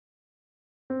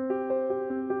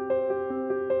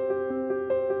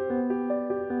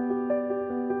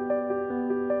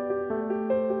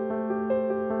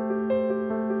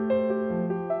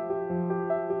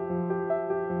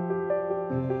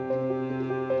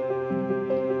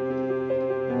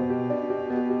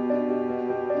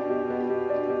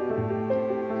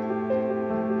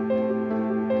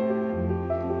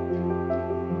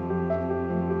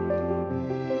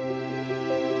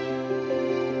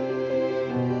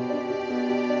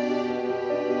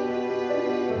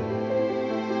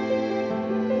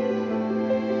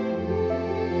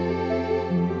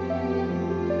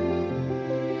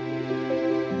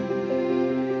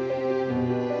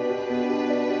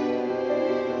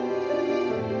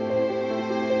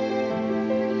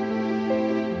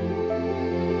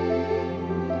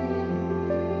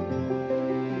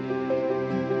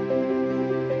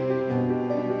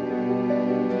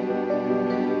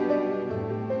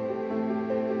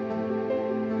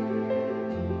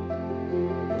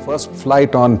First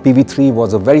flight on PV-3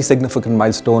 was a very significant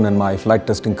milestone in my flight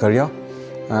testing career.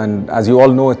 And as you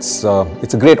all know, it's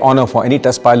a great honor for any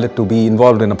test pilot to be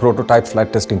involved in a prototype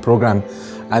flight testing program.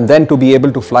 And then to be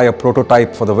able to fly a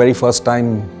prototype for the very first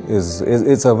time is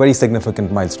a very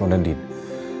significant milestone indeed.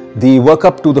 The work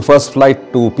up to the first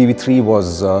flight to PV-3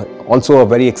 was also a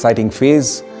very exciting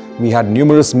phase. We had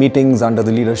numerous meetings under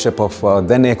the leadership of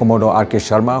then Air Commodore Harish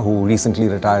Sharma, who recently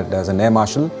retired as an Air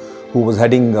Marshal, who was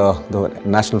heading the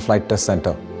National Flight Test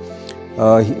Center.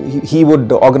 He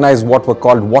would organize what were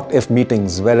called what-if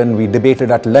meetings, wherein we debated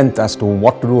at length as to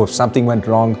what to do if something went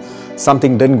wrong,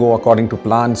 something didn't go according to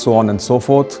plan, so on and so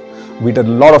forth. We did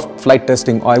a lot of flight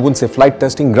testing, or I wouldn't say flight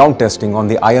testing, ground testing on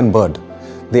the Iron Bird.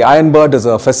 The Iron Bird is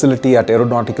a facility at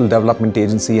Aeronautical Development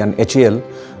Agency and HAL,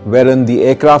 wherein the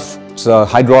aircraft's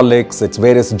hydraulics, its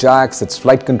various jacks, its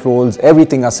flight controls,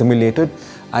 everything are simulated,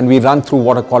 and we run through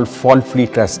what are called fault-free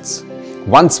tests.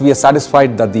 Once we are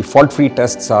satisfied that the fault-free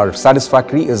tests are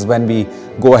satisfactory is when we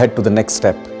go ahead to the next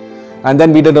step. And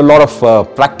then we did a lot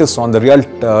of practice on the real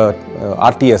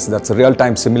RTS, that's a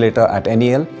real-time simulator at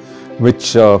NEL,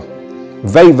 which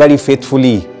very, very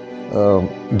faithfully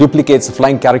duplicates the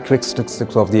flying characteristics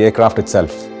of the aircraft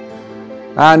itself.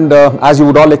 And as you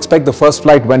would all expect, the first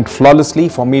flight went flawlessly.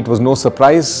 For me, it was no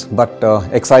surprise, but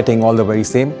exciting all the very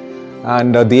same.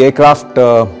 And the aircraft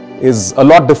is a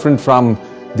lot different from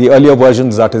the earlier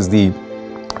versions, that is the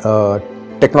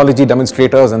technology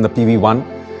demonstrators and the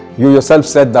PV-1. You yourself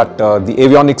said that the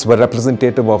avionics were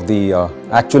representative of the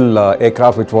actual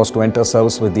aircraft which was to enter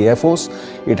service with the Air Force.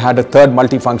 It had a third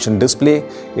multifunction display,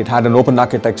 it had an open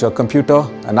architecture computer,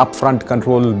 an upfront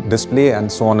control display,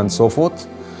 and so on and so forth.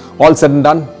 All said and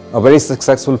done, a very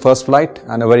successful first flight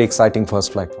and a very exciting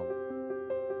first flight.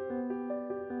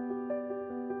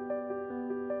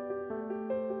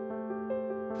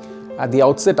 At the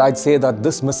outset, I'd say that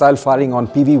this missile firing on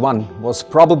PV-1 was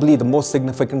probably the most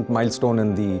significant milestone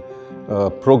in the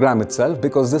program itself,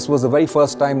 because this was the very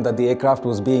first time that the aircraft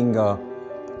was being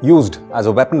used as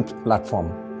a weapon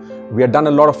platform. We had done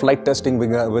a lot of flight testing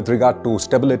with regard to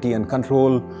stability and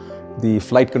control, the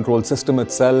flight control system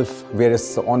itself,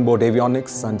 various onboard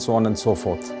avionics, and so on and so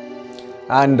forth.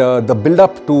 And the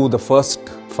build-up to the first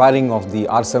firing of the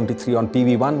R-73 on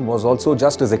PV-1 was also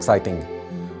just as exciting.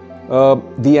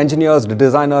 The engineers, the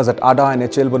designers at ADA and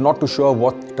HL were not too sure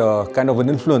what kind of an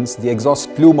influence the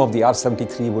exhaust plume of the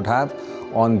R-73 would have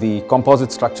on the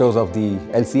composite structures of the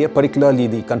LCA, particularly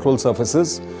the control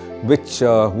surfaces, which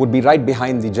would be right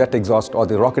behind the jet exhaust or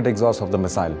the rocket exhaust of the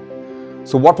missile.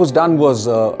 So what was done was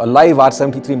a live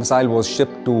R-73 missile was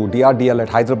shipped to DRDL at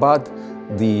Hyderabad.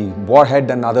 The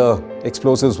warhead and other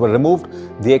explosives were removed.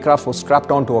 The aircraft was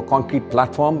strapped onto a concrete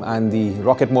platform and the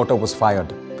rocket motor was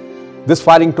fired. This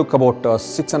firing took about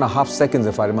 6.5 seconds,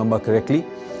 if I remember correctly,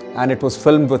 and it was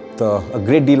filmed with a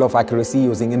great deal of accuracy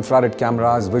using infrared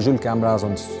cameras, visual cameras,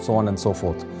 and so on and so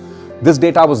forth. This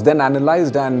data was then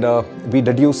analyzed, and we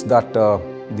deduced that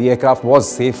the aircraft was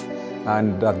safe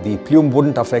and that the plume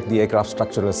wouldn't affect the aircraft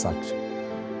structure as such.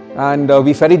 And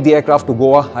we ferried the aircraft to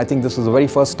Goa. I think this was the very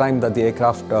first time that the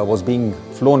aircraft was being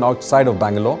flown outside of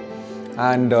Bangalore,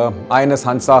 and INS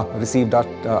Hansa received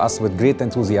us with great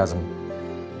enthusiasm.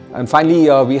 And finally,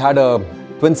 we had a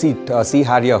twin-seat Sea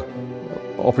Harrier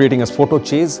operating as photo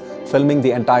chase, filming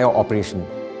the entire operation.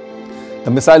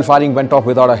 The missile firing went off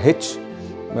without a hitch.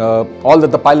 All that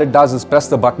the pilot does is press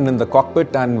the button in the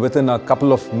cockpit, and within a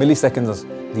couple of milliseconds,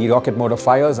 the rocket motor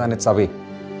fires and it's away.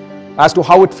 As to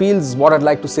how it feels, what I'd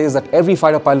like to say is that every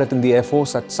fighter pilot in the Air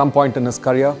Force at some point in his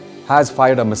career has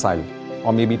fired a missile,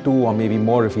 or maybe two, or maybe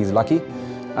more if he's lucky.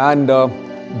 And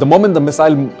the moment the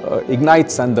missile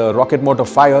ignites and the rocket motor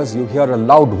fires, you hear a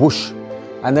loud whoosh,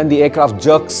 and then the aircraft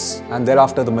jerks, and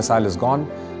thereafter the missile is gone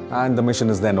and the mission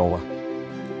is then over.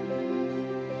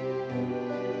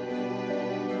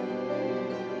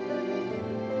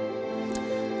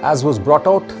 As was brought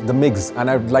out, the MiGs, and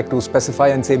I would like to specify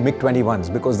and say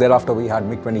MiG-21s, because thereafter we had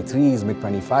MiG-23s,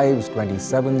 MiG-25s,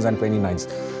 27s and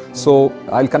 29s. So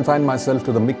I'll confine myself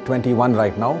to the MiG-21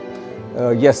 right now.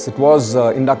 Yes, it was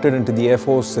inducted into the Air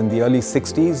Force in the early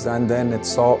 60s, and then it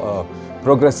saw a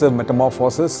progressive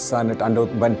metamorphosis, and it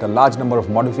underwent a large number of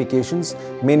modifications,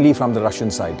 mainly from the Russian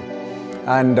side.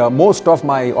 And most of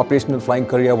my operational flying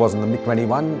career was in the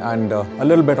MiG-21 and a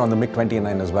little bit on the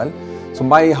MiG-29 as well. So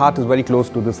my heart is very close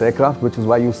to this aircraft, which is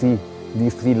why you see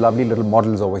these three lovely little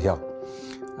models over here.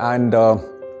 And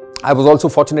I was also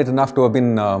fortunate enough to have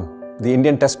been the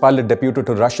Indian test pilot deputed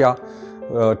to Russia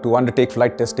to undertake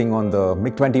flight testing on the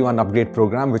MiG-21 upgrade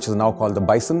program, which is now called the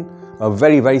Bison. A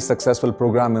very, very successful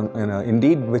program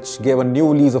indeed, which gave a new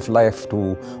lease of life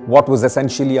to what was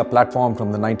essentially a platform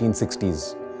from the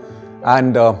 1960s.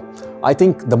 And I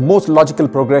think the most logical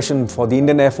progression for the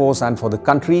Indian Air Force and for the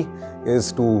country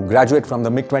is to graduate from the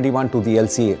MiG-21 to the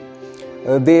LCA.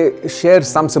 They share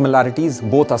some similarities.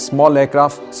 Both are small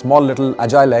aircraft, small little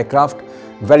agile aircraft,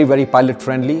 very, very pilot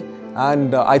friendly,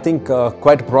 and I think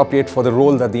quite appropriate for the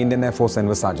role that the Indian Air Force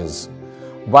envisages.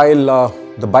 While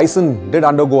the Bison did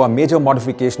undergo a major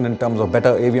modification in terms of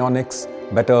better avionics,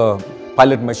 better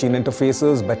pilot-machine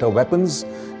interfaces, better weapons,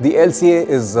 the LCA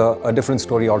is a different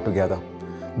story altogether.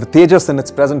 The Tejas in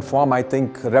its present form, I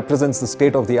think, represents the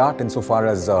state of the art insofar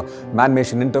as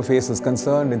man-machine interface is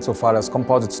concerned, insofar as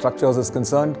composite structures is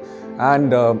concerned,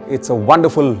 and it's a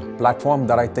wonderful platform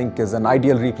that I think is an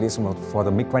ideal replacement for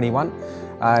the MiG-21.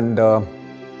 And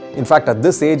in fact, at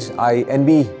this age, I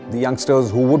envy the youngsters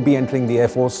who would be entering the Air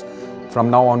Force from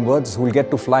now onwards, who will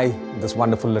get to fly this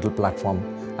wonderful little platform.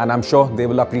 And I'm sure they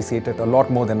will appreciate it a lot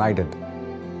more than I did.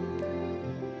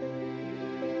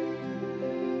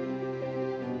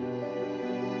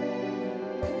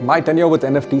 My tenure with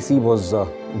NFTC was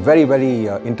very, very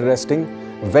interesting,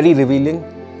 very revealing.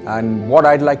 And what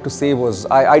I'd like to say was,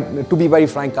 to be very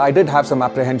frank, I did have some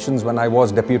apprehensions when I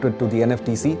was deputed to the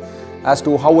NFTC as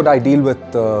to how would I deal with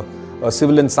a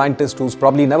civilian scientist who's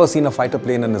probably never seen a fighter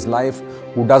plane in his life,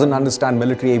 who doesn't understand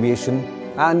military aviation,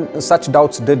 and such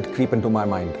doubts did creep into my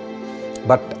mind.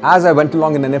 But as I went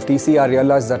along in NFTC, I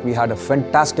realized that we had a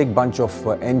fantastic bunch of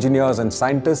engineers and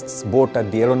scientists, both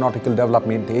at the Aeronautical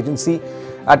Development Agency,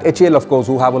 at HAL of course,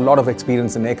 who have a lot of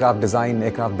experience in aircraft design,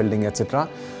 aircraft building, etc.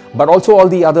 But also all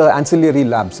the other ancillary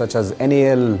labs such as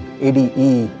NAL,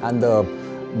 ADE, and the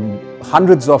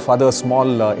hundreds of other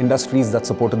small industries that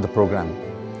supported the program.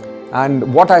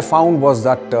 And what I found was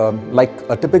that, like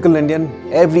a typical Indian,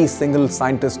 every single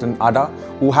scientist in ADA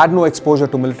who had no exposure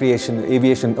to military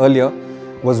aviation earlier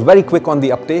was very quick on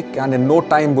the uptake, and in no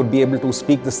time would be able to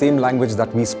speak the same language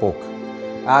that we spoke.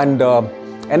 And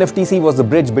NFTC was the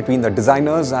bridge between the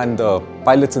designers and the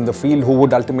pilots in the field who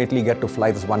would ultimately get to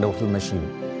fly this wonderful machine.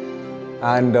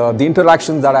 And the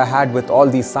interactions that I had with all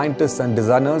these scientists and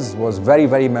designers was very,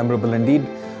 very memorable indeed.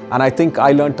 And I think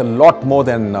I learned a lot more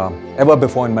than ever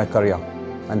before in my career.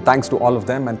 And thanks to all of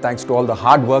them, and thanks to all the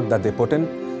hard work that they put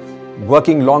in.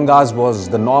 Working long hours was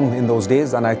the norm in those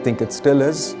days, and I think it still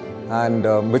is.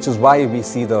 And which is why we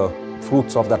see the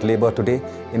fruits of that labor today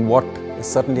in what is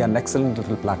certainly an excellent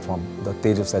little platform, the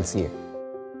Tejas LCA.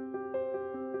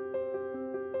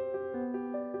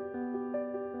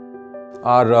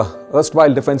 Our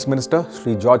erstwhile Defence Minister,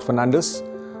 Shri Fernandes,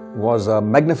 was a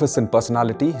magnificent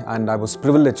personality, and I was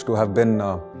privileged to have been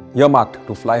earmarked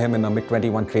to fly him in a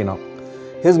MiG-21 trainer.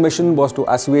 His mission was to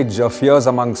assuage fears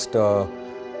amongst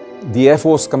the Air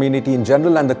Force community in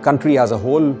general and the country as a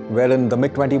whole, wherein the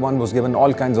MiG-21 was given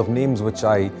all kinds of names which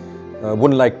I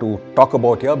wouldn't like to talk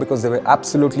about here because they were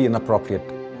absolutely inappropriate.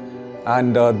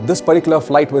 And this particular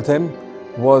flight with him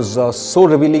was so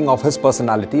revealing of his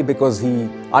personality because he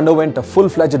underwent a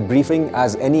full-fledged briefing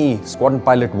as any squadron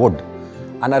pilot would.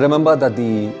 And I remember that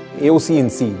the AOC in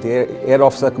C, the Air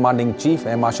Officer Commanding Chief,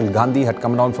 Air Marshal Gandhi, had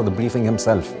come down for the briefing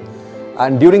himself.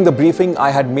 And during the briefing,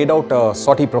 I had made out a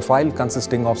sortie profile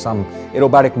consisting of some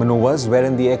aerobatic maneuvers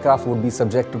wherein the aircraft would be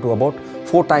subjected to about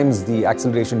 4 times the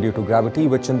acceleration due to gravity,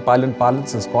 which in pilot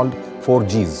parlance is called 4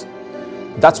 Gs.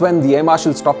 That's when the Air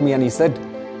Marshal stopped me and he said,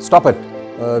 "Stop it,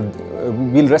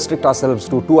 we'll restrict ourselves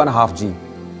to 2.5 G.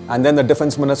 And then the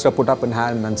Defence Minister put up in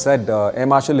hand and said, "Air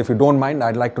Marshal, if you don't mind,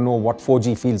 I'd like to know what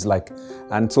 4G feels like."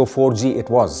 And so 4G it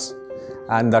was.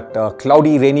 And that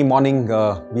cloudy, rainy morning,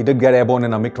 we did get airborne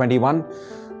in a MiG-21.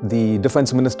 The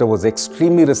Defence Minister was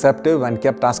extremely receptive and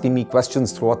kept asking me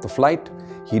questions throughout the flight.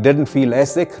 He didn't feel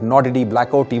airsick, nor did he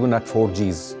black out even at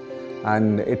 4Gs.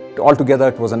 And altogether,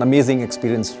 it was an amazing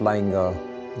experience flying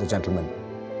the gentleman.